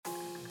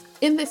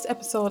In this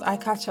episode, I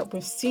catch up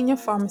with senior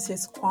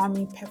pharmacist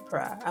Kwame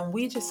Peprah, and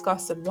we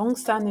discuss the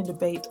long-standing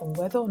debate on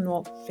whether or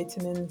not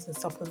vitamins and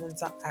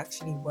supplements are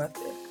actually worth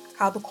it.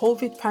 How the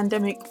COVID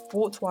pandemic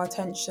brought to our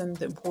attention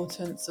the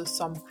importance of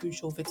some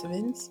crucial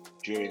vitamins.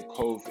 During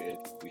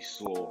COVID, we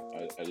saw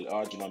a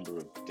large number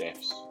of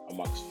deaths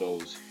amongst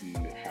those who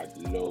had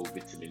low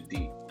vitamin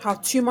D. How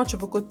too much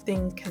of a good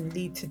thing can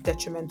lead to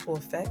detrimental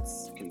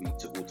effects. It can lead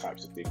to all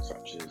types of things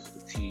such as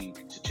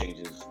fatigue, to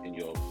changes in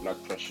your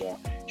blood pressure,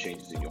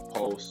 changes in your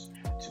pulse,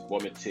 to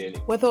vomiting.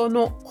 Whether or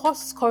not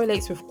cost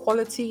correlates with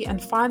quality,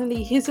 and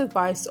finally his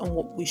advice on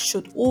what we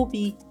should all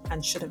be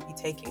and shouldn't be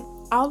taking.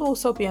 I'll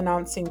also be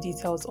announcing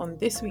details on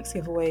this week's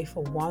giveaway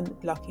for one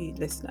lucky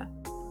listener.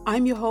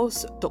 I'm your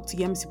host, Dr.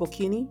 Yemisi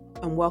Bokini,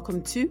 and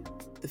welcome to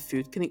the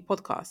Food Clinic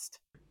Podcast.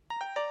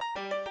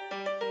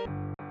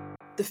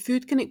 The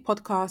Food Clinic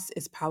Podcast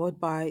is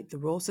powered by the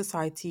Royal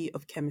Society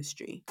of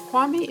Chemistry.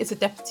 Kwame is a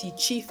Deputy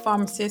Chief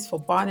Pharmacist for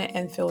Barnet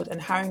Enfield and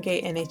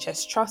Haringey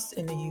NHS Trust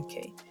in the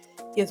UK.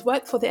 He has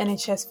worked for the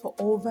NHS for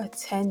over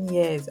 10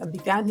 years and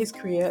began his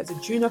career as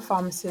a junior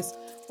pharmacist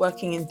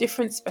working in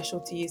different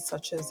specialties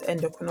such as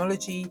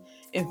endocrinology,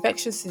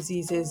 infectious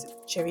diseases,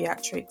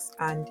 geriatrics,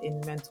 and in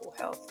mental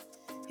health.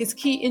 His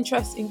key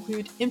interests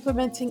include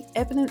implementing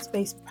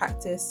evidence-based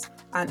practice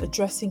and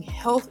addressing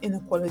health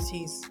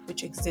inequalities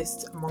which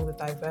exist among the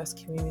diverse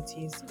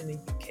communities in the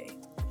UK.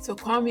 So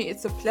Kwame,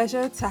 it's a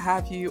pleasure to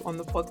have you on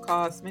the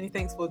podcast. Many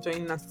thanks for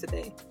joining us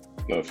today.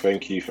 No,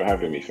 thank you for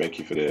having me. Thank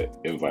you for the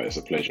invite. It's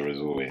a pleasure as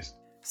always.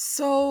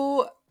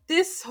 So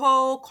this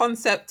whole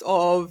concept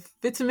of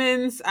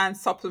vitamins and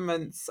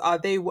supplements, are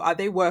they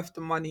worth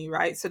the money,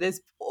 right? So there's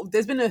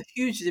been a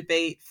huge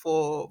debate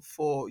for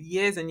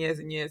years and years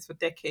and years, for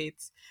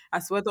decades,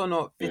 as to whether or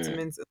not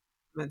vitamins and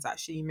supplements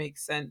actually make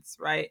sense,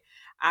 right?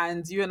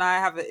 And you and I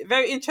have a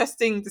very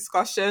interesting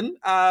discussion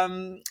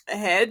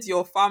ahead.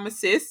 You're a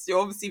pharmacist, you're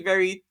obviously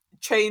very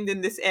trained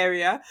in this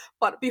area.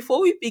 But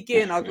before we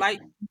begin, I'd like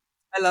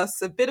tell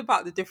us a bit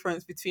about the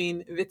difference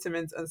between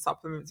vitamins and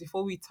supplements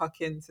before we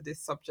tuck into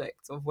this subject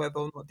of whether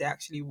or not they're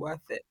actually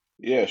worth it.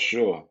 Yeah,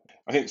 sure.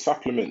 I think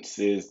supplements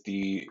is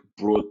the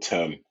broad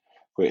term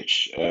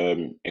which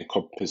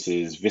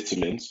encompasses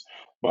vitamins,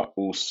 but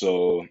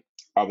also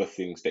other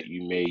things that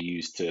you may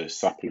use to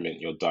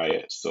supplement your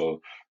diet. So,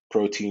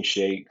 protein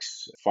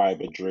shakes,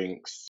 fiber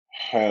drinks,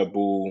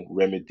 herbal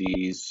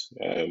remedies,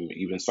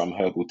 even some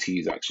herbal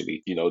teas.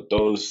 Actually,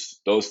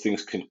 those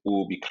things can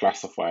all be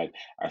classified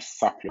as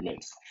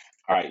supplements,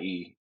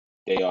 i.e.,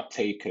 they are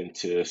taken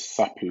to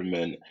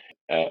supplement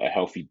a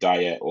healthy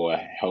diet or a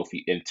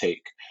healthy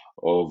intake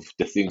of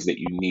the things that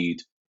you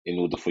need in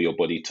order for your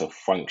body to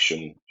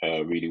function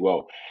really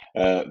well.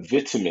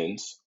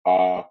 Vitamins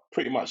are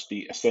pretty much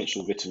the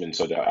essential vitamins.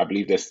 So I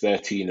believe there's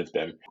 13 of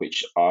them,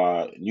 which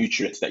are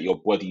nutrients that your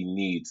body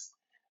needs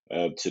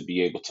to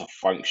be able to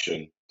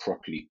function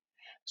properly.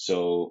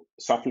 So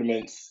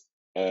supplements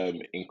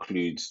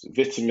includes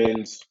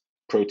vitamins,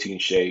 protein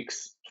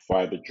shakes,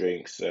 fiber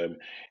drinks, and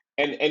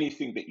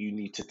anything that you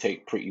need to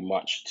take pretty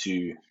much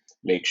to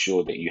make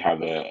sure that you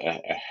have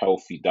a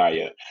healthy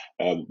diet.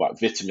 But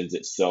vitamins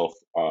itself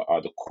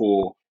are the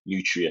core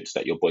nutrients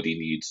that your body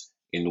needs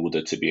in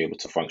order to be able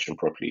to function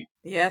properly.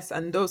 Yes,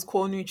 and those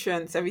core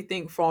nutrients,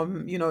 everything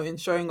from,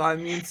 ensuring our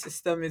immune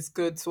system is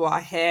good, to our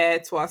hair,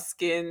 to our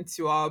skin,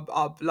 to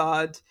our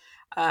blood.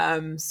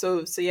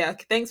 So yeah,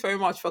 thanks very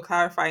much for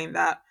clarifying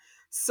that.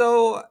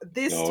 So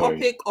this No worries.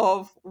 topic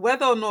of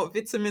whether or not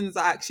vitamins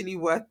are actually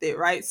worth it,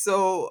 right?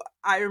 So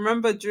I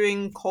remember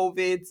during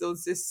COVID, there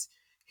was this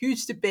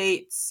huge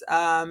debate.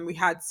 We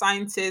had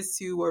scientists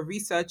who were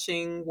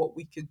researching what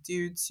we could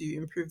do to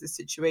improve the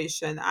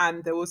situation,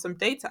 and there was some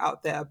data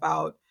out there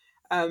about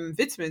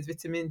vitamins,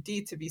 vitamin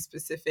D to be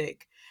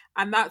specific.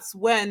 And that's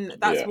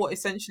Yeah. what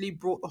essentially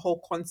brought the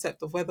whole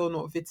concept of whether or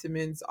not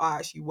vitamins are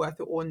actually worth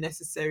it or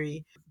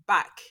necessary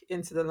back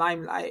into the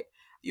limelight.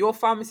 Your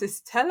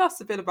pharmacist, tell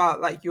us a bit about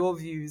like your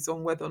views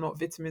on whether or not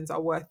vitamins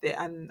are worth it,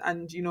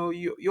 and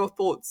your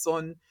thoughts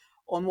on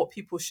what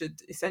people should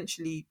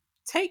essentially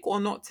take or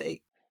not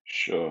take.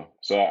 Sure.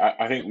 So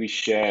I think we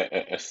share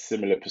a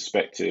similar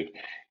perspective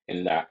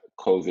in that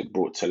COVID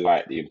brought to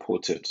light the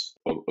importance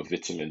of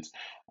vitamins.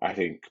 I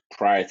think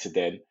prior to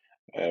then,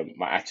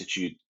 my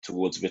attitude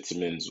towards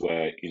vitamins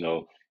were,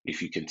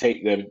 if you can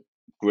take them,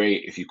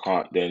 great. If you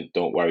can't, then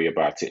don't worry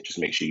about it. Just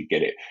make sure you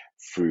get it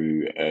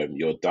through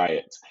your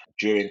diet.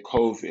 During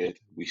COVID,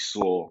 we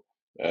saw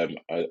a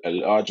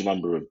large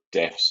number of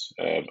deaths,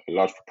 a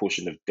large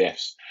proportion of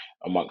deaths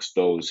amongst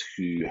those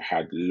who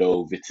had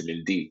low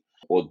vitamin D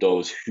or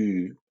those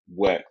who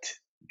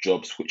worked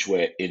jobs which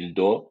were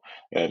indoor,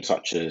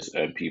 such as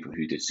people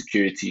who did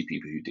security,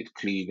 people who did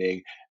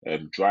cleaning,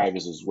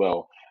 drivers as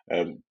well.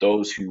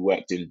 Those who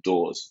worked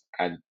indoors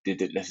and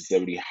didn't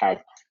necessarily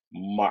have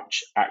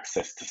much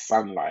access to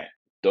sunlight.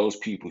 Those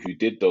people who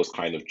did those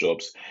kind of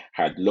jobs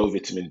had low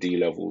vitamin D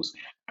levels,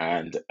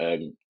 and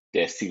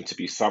there seemed to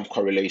be some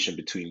correlation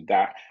between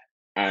that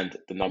and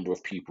the number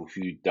of people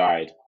who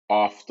died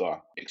after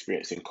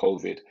experiencing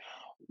COVID.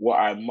 What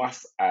I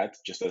must add,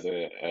 just as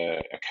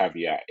a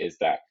caveat, is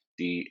that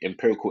the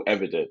empirical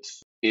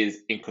evidence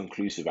is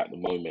inconclusive at the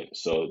moment.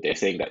 So they're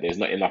saying that there's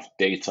not enough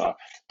data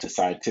to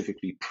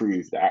scientifically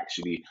prove that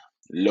actually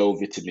low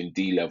vitamin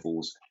D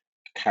levels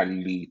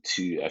can lead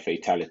to a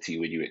fatality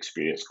when you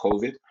experience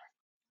COVID.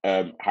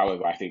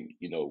 However, I think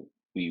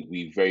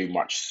we very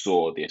much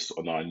saw this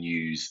on our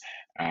news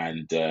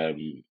and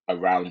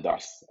around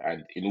us,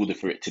 and in order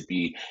for it to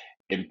be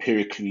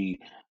empirically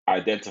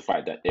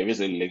identified that there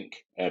is a link,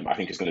 I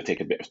think it's going to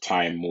take a bit of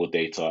time, more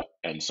data,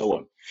 and so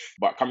on.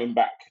 But coming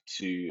back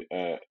to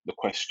the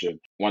question,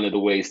 one of the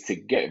ways to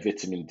get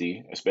vitamin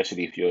D,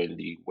 especially if you're in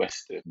the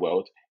Western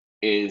world,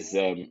 is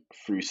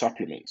through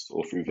supplements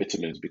or through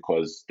vitamins,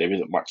 because there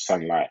isn't much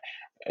sunlight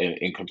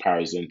in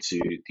comparison to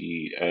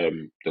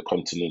the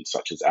continents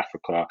such as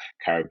Africa,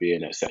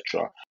 Caribbean,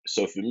 etc.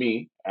 So for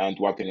me, and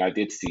one thing I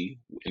did see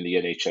in the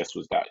NHS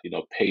was that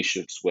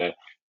patients were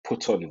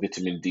put on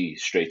vitamin D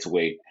straight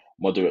away,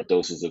 moderate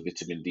doses of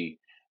vitamin D,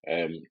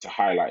 to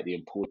highlight the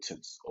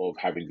importance of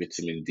having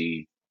vitamin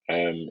D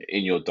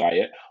in your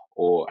diet,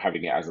 or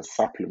having it as a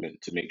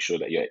supplement to make sure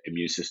that your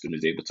immune system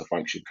is able to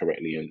function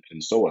correctly,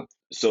 and so on.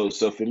 So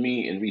for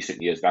me, in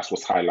recent years, that's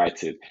what's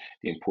highlighted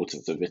the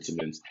importance of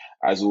vitamins.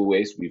 As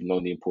always, we've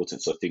known the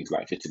importance of things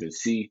like vitamin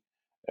C,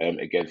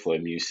 again for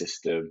immune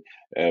system,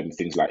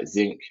 things like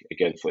zinc,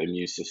 again for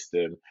immune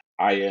system,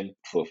 iron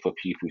for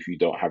people who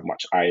don't have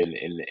much iron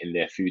in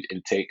their food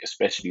intake,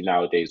 especially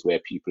nowadays where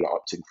people are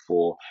opting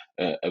for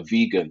a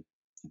vegan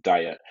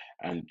diet,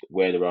 and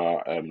where there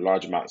are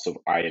large amounts of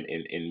iron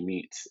in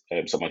meat.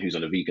 Someone who's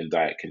on a vegan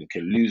diet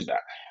can lose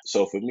that.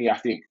 So for me, I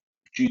think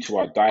due to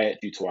our diet,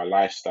 due to our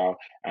lifestyle,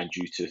 and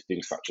due to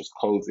things such as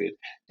COVID,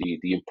 the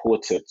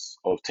importance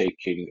of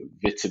taking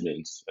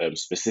vitamins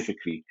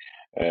specifically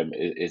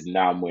is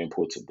now more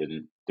important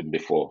than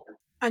before.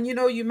 And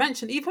you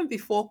mentioned even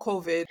before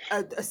COVID,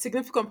 a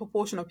significant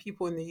proportion of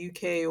people in the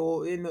UK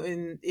or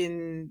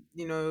in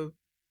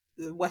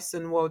the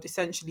Western world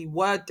essentially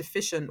were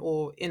deficient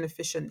or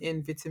inefficient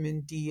in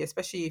vitamin D,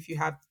 especially if you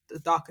have the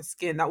darker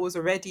skin. That was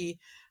already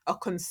a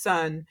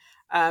concern.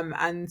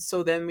 And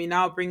so then we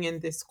now bring in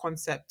this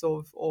concept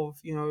of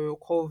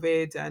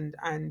COVID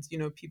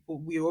and people,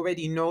 we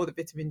already know that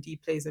vitamin D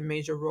plays a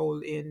major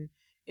role in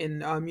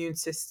our immune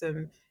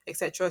system,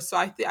 etc. So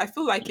I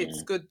feel like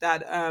it's Mm. good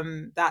that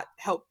that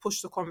helped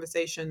push the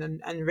conversation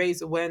and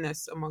raise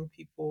awareness among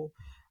people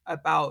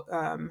about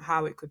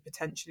how it could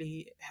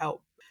potentially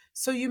help.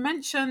 So you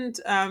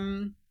mentioned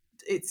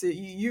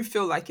you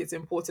feel like it's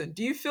important.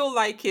 Do you feel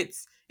like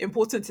it's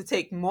important to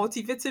take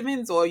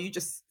multivitamins, or are you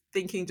just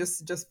thinking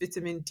just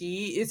vitamin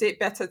D? Is it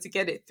better to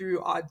get it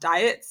through our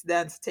diets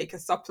than to take a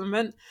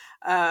supplement?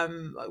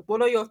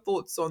 What are your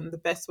thoughts on the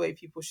best way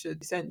people should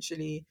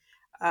essentially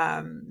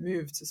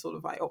move to sort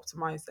of like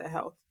optimize their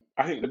health?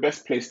 I think the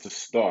best place to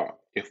start,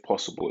 if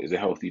possible, is a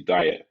healthy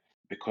diet,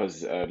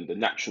 because the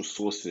natural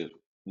sources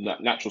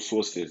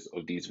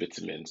of these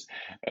vitamins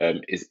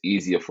is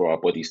easier for our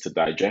bodies to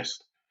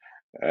digest,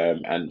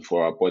 and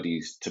for our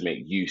bodies to make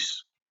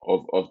use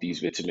of these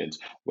vitamins.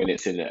 When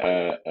it's in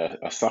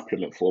a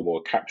supplement form or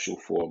a capsule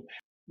form,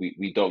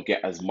 we don't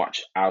get as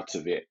much out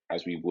of it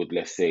as we would,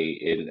 let's say,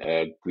 in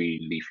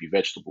green leafy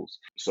vegetables.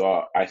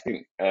 So I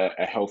think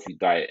a healthy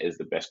diet is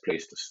the best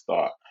place to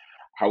start.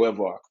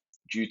 However,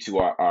 due to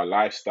our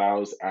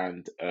lifestyles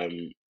and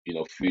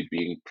food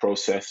being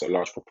processed, a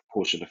large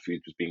proportion of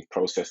food is being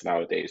processed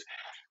nowadays,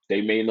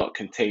 they may not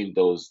contain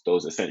those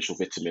essential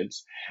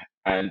vitamins,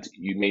 and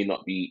you may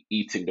not be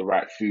eating the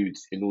right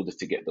foods in order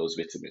to get those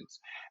vitamins.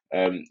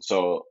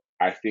 So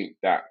I think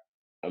that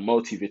a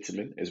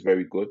multivitamin is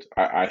very good.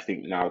 I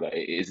think now that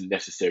it is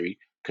necessary,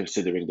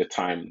 considering the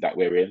time that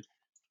we're in,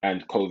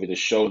 and COVID has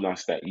shown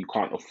us that you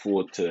can't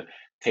afford to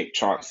take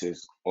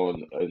chances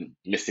on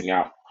missing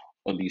out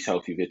on these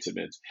healthy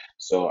vitamins.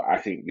 So I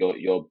think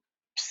your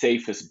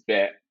safest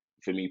bet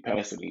for me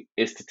personally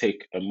is to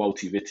take a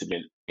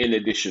multivitamin in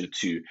addition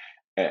to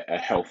a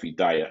healthy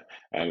diet.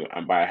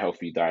 And by a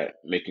healthy diet,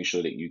 making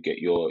sure that you get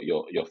your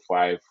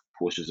 5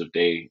 portions a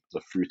day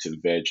of fruit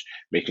and veg,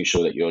 making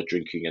sure that you're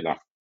drinking enough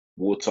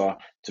water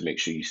to make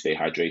sure you stay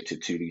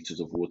hydrated, 2 liters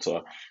of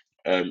water.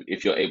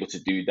 If you're able to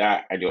do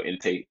that, and your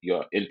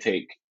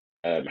intake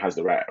has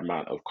the right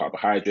amount of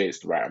carbohydrates,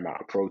 the right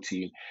amount of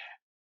protein,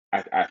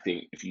 I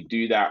think if you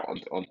do that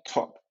on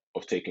top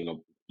of taking a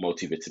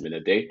multivitamin a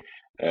day,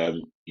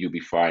 you'll be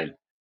fine.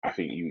 I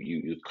think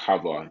you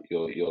cover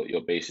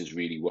your bases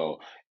really well.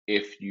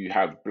 If you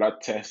have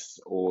blood tests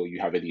or you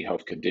have any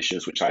health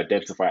conditions which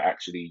identify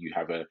actually you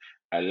have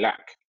a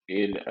lack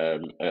in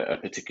a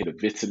particular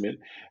vitamin,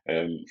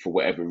 for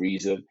whatever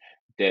reason,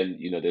 then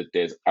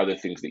there's other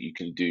things that you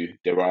can do.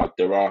 There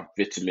are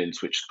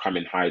vitamins which come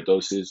in high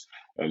doses,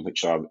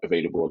 which are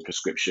available on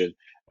prescription.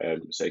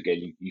 So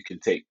again, you can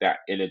take that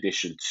in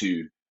addition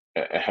to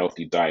a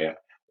healthy diet,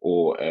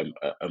 or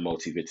a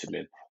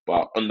multivitamin.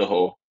 But on the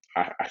whole,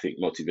 I think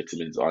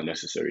multivitamins are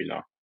necessary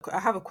now. I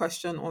have a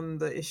question on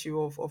the issue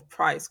of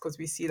price, because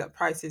we see that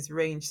prices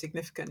range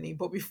significantly.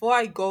 But before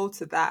I go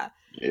to that,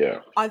 Yeah.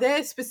 are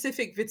there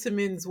specific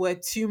vitamins where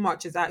too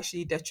much is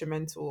actually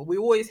detrimental? We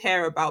always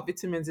hear about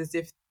vitamins as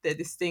if they're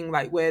this thing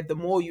like where the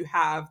more you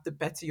have, the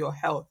better your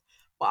health.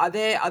 But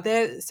are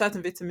there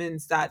certain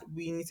vitamins that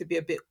we need to be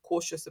a bit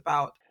cautious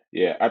about?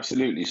 Yeah,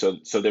 absolutely.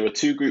 So there are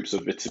two groups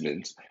of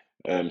vitamins.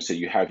 So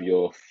you have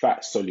your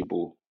fat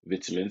soluble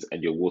vitamins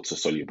and your water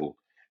soluble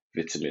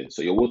vitamins.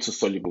 So your water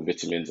soluble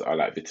vitamins are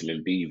like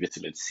vitamin B,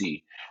 vitamin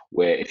C,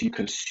 where if you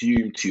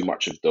consume too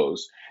much of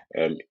those,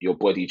 your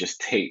body just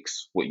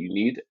takes what you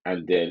need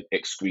and then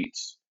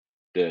excretes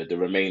the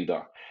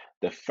remainder.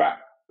 The fat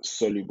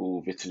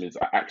soluble vitamins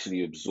are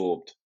actually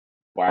absorbed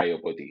by your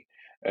body.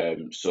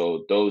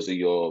 So those are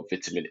your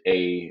vitamin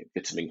A,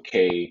 vitamin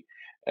K,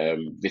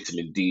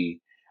 vitamin D,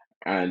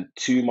 and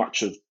too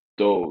much of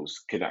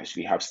those can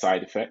actually have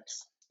side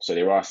effects. So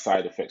there are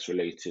side effects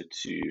related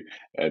to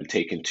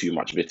taking too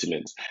much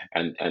vitamins,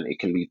 and it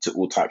can lead to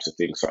all types of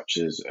things such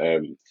as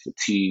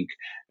fatigue.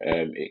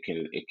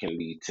 It can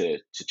lead to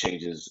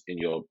changes in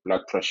your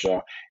blood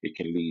pressure. It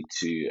can lead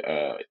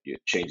to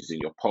changes in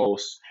your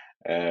pulse.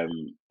 Um,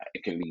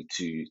 it can lead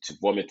to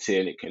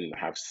vomiting. It can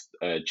have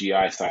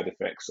GI side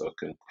effects, or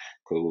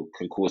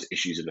can cause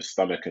issues in the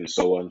stomach and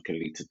so on. Can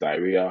lead to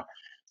diarrhea,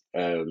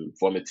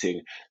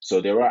 vomiting.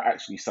 So there are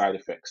actually side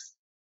effects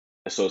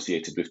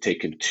associated with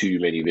taking too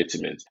many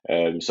vitamins.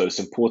 So it's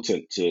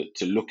important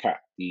to look at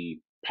the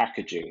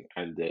packaging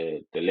and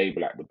the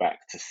label at the back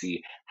to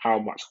see how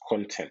much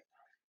content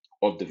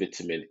of the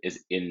vitamin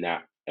is in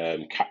that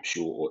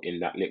capsule or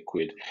in that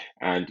liquid.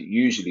 And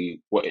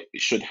usually, what it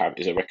should have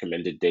is a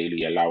recommended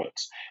daily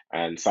allowance.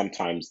 And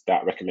sometimes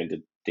that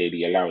recommended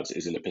daily allowance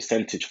is in a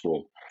percentage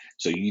form.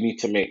 So you need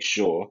to make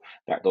sure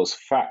that those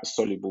fat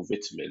soluble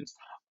vitamins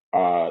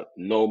are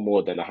no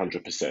more than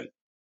 100%.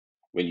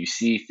 When you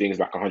see things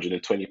like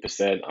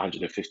 120%,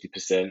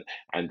 150%,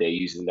 and they're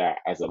using that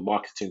as a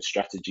marketing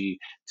strategy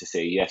to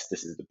say, yes,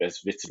 this is the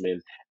best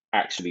vitamin,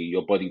 actually,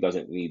 your body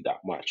doesn't need that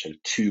much. And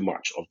too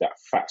much of that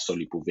fat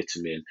soluble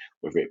vitamin,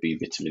 whether it be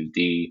vitamin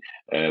D,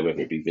 whether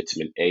it be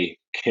vitamin A,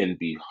 can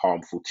be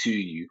harmful to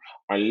you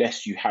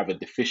unless you have a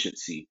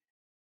deficiency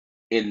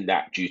in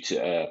that due to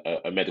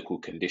a medical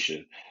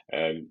condition.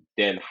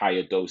 Then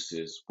higher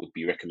doses would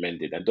be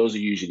recommended. And those are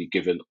usually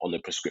given on a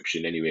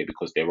prescription anyway,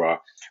 because there are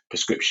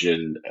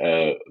prescription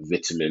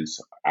vitamins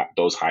at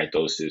those high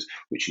doses,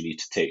 which you need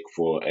to take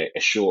for a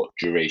short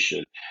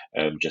duration,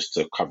 just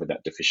to cover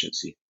that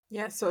deficiency.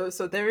 Yeah, so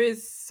there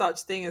is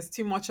such thing as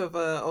too much of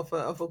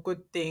a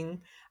good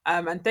thing.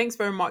 And thanks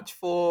very much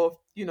for,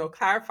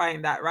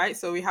 clarifying that, right?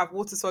 So we have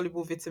water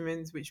soluble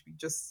vitamins which we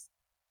just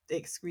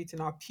excrete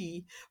in our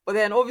pee. But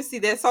then obviously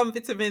there's some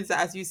vitamins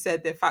that, as you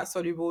said, they're fat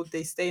soluble,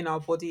 they stay in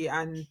our body,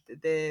 and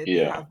they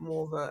Yeah. have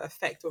more of an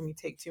effect when we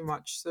take too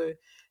much. So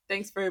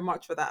thanks very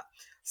much for that.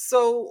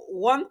 So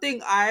one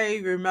thing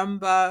I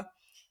remember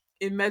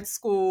in med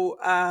school,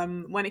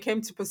 when it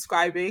came to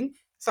prescribing,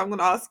 so I'm going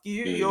to ask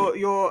you, Mm,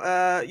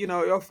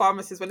 your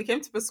pharmacist, when it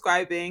came to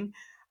prescribing,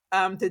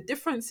 the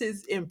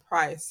differences in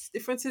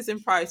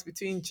price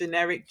between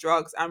generic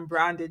drugs and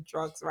branded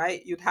drugs,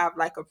 right? You'd have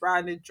like a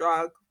branded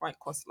drug might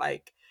cost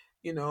like,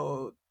 you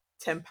know,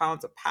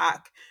 £10 a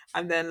pack,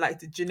 and then like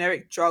the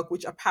generic drug,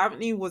 which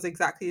apparently was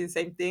exactly the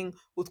same thing,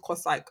 would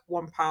cost like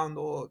 £1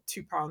 or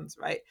 £2,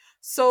 right?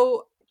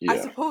 So I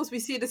yeah. suppose we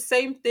see the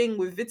same thing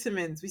with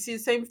vitamins. We see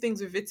the same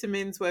things with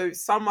vitamins where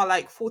some are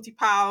like £40,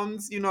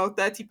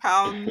 £30,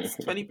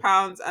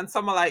 £20, and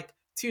some are like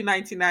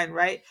 2.99,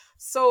 right?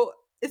 So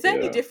is there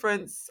any Yeah.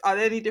 difference? Are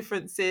there any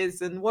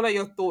differences? And what are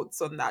your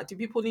thoughts on that? Do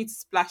people need to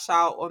splash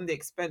out on the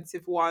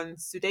expensive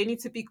ones? Do they need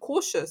to be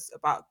cautious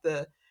about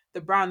the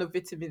brand of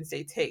vitamins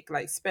they take,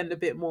 like spend a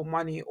bit more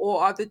money,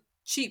 or are the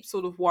cheap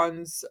sort of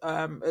ones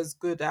as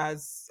good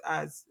as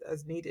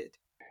needed?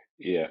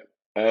 Yeah.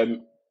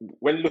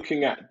 When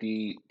looking at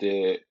the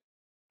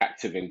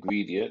active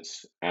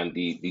ingredients and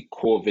the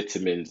core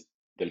vitamins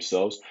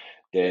themselves,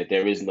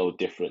 there is no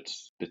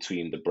difference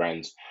between the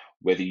brands.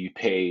 Whether you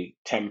pay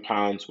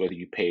 £10, whether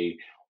you pay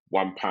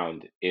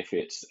 £1, if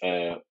it's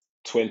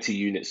 20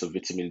 units of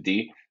vitamin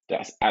D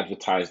that's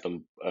advertised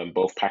on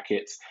both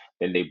packets,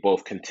 then they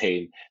both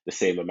contain the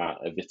same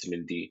amount of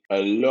vitamin D.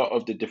 A lot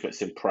of the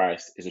difference in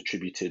price is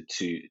attributed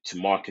to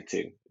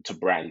marketing, to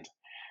brand.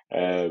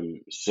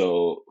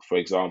 So, for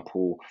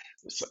example,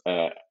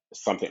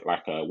 something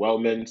like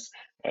Wellman's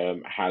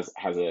has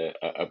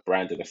a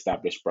brand, an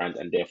established brand,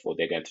 and therefore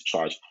they're going to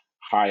charge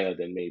higher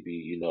than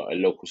maybe a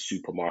local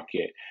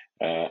supermarket,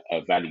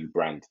 a value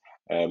brand.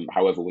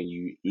 However, when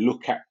you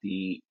look at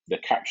the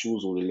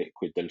capsules or the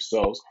liquid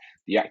themselves,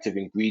 the active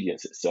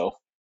ingredients itself,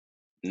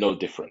 no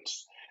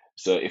difference.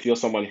 So if you're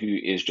someone who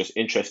is just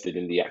interested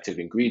in the active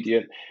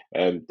ingredient,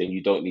 then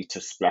you don't need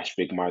to splash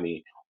big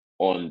money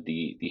on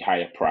the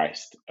higher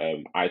priced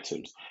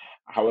items.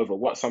 However,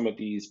 what some of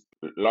these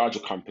larger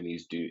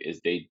companies do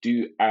is they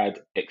do add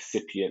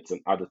excipients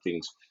and other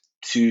things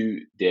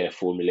to their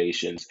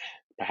formulations,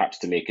 perhaps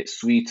to make it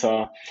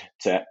sweeter,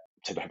 to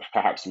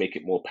perhaps make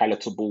it more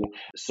palatable.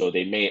 So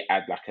they may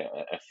add like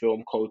a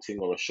film coating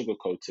or a sugar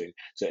coating,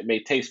 so it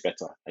may taste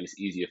better and it's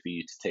easier for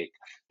you to take.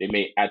 They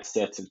may add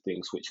certain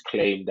things which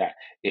claim that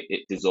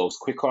it dissolves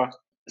quicker.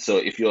 So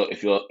if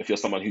you're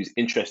someone who's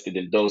interested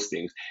in those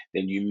things,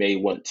 then you may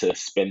want to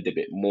spend a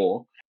bit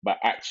more. But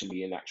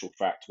actually, in actual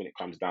fact, when it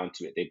comes down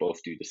to it, they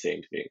both do the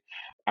same thing.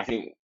 I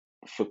think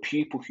for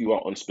people who are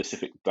on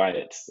specific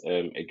diets,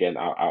 again,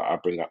 I'll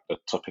bring up the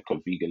topic of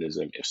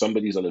veganism. If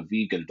somebody's on a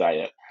vegan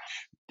diet,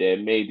 there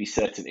may be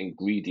certain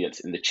ingredients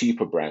in the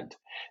cheaper brand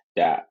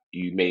that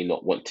you may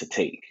not want to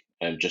take,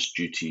 just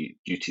due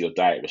to your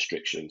diet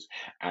restrictions.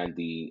 And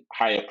the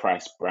higher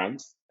price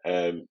brands,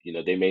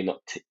 they may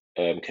not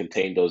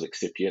contain those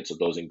excipients or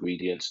those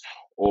ingredients,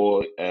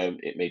 or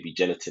it may be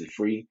gelatin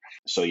free.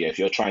 So yeah, if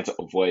you're trying to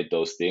avoid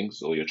those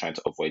things, or you're trying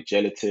to avoid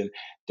gelatin,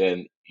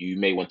 then you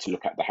may want to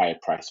look at the higher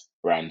price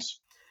brands.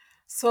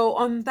 So,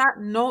 on that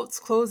note,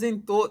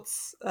 closing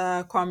thoughts,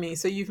 Kwame.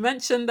 So, you've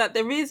mentioned that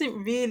there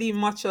isn't really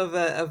much of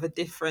a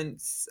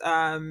difference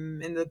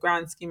in the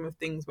grand scheme of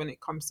things when it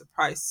comes to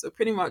price. So,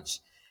 pretty much,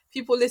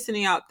 people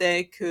listening out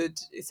there could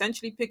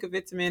essentially pick a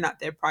vitamin at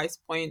their price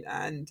point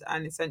and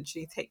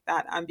essentially take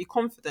that and be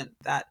confident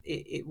that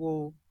it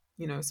will,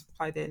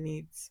 supply their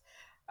needs.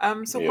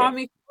 So, Yeah.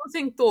 Kwame,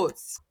 closing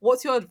thoughts.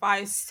 What's your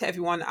advice to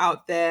everyone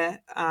out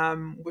there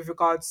with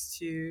regards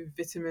to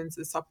vitamins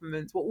and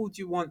supplements? What would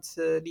you want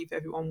to leave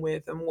everyone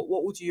with, and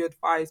what would you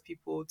advise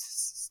people to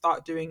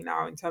start doing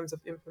now in terms of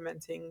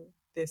implementing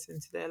this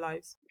into their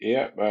lives?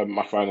 Yeah,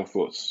 my final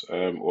thoughts,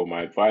 or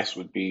my advice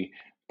would be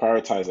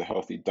prioritize a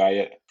healthy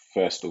diet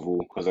first of all,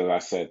 because as I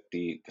said,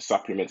 the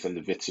supplements and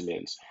the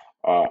vitamins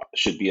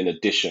should be an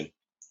addition,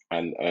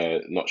 and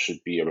not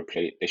should be a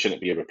replace. They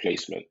shouldn't be a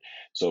replacement.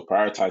 So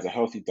prioritize a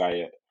healthy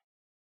diet,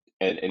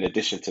 and in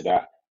addition to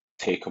that,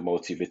 take a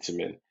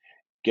multivitamin.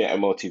 Get a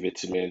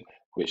multivitamin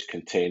which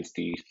contains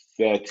the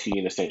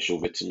 13 essential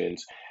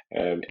vitamins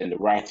in the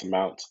right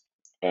amount.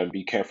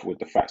 Be careful with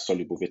the fat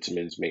soluble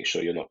vitamins. Make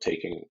sure you're not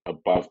taking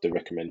above the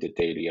recommended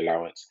daily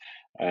allowance.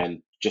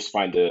 And just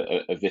find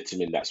a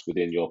vitamin that's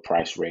within your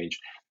price range.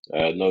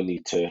 No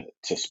need to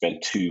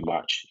spend too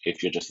much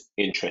if you're just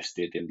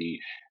interested in the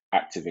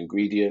active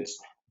ingredients.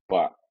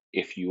 But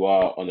if you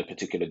are on a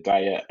particular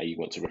diet and you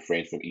want to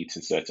refrain from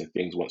eating certain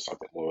things, want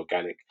something more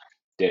organic,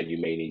 then you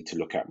may need to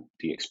look at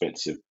the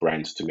expensive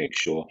brands to make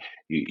sure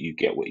you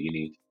get what you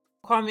need.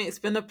 Kwame, it's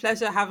been a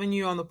pleasure having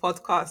you on the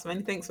podcast.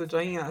 Many thanks for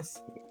joining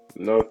us.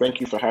 No, thank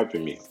you for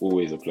having me.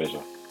 Always a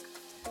pleasure.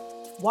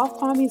 While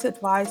Kwame's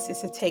advice is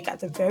to take at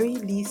the very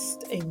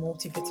least a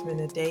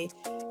multivitamin a day,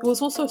 he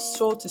was also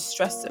sure to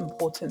stress the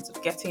importance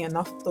of getting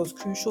enough of those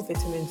crucial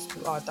vitamins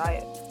through our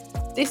diet.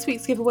 This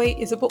week's giveaway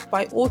is a book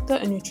by author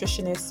and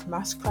nutritionist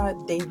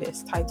Mashka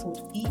Davis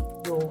titled Eat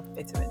Your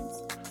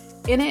Vitamins.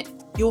 In it,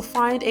 you'll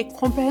find a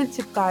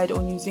comprehensive guide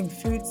on using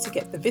foods to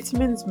get the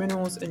vitamins,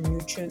 minerals, and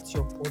nutrients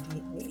your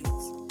body needs.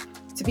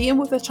 To be in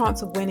with a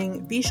chance of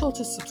winning, be sure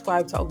to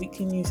subscribe to our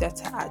weekly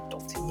newsletter at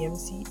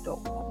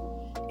dryemc.com.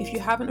 If you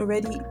haven't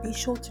already, be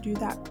sure to do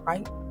that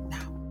right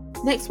now.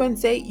 Next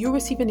Wednesday, you'll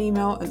receive an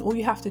email, and all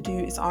you have to do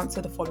is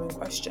answer the following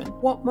question: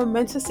 what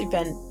momentous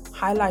event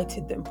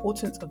highlighted the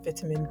importance of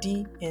vitamin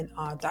D in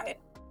our diet?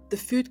 The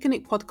Food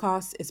Clinic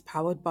podcast is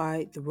powered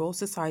by the Royal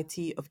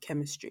Society of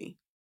Chemistry.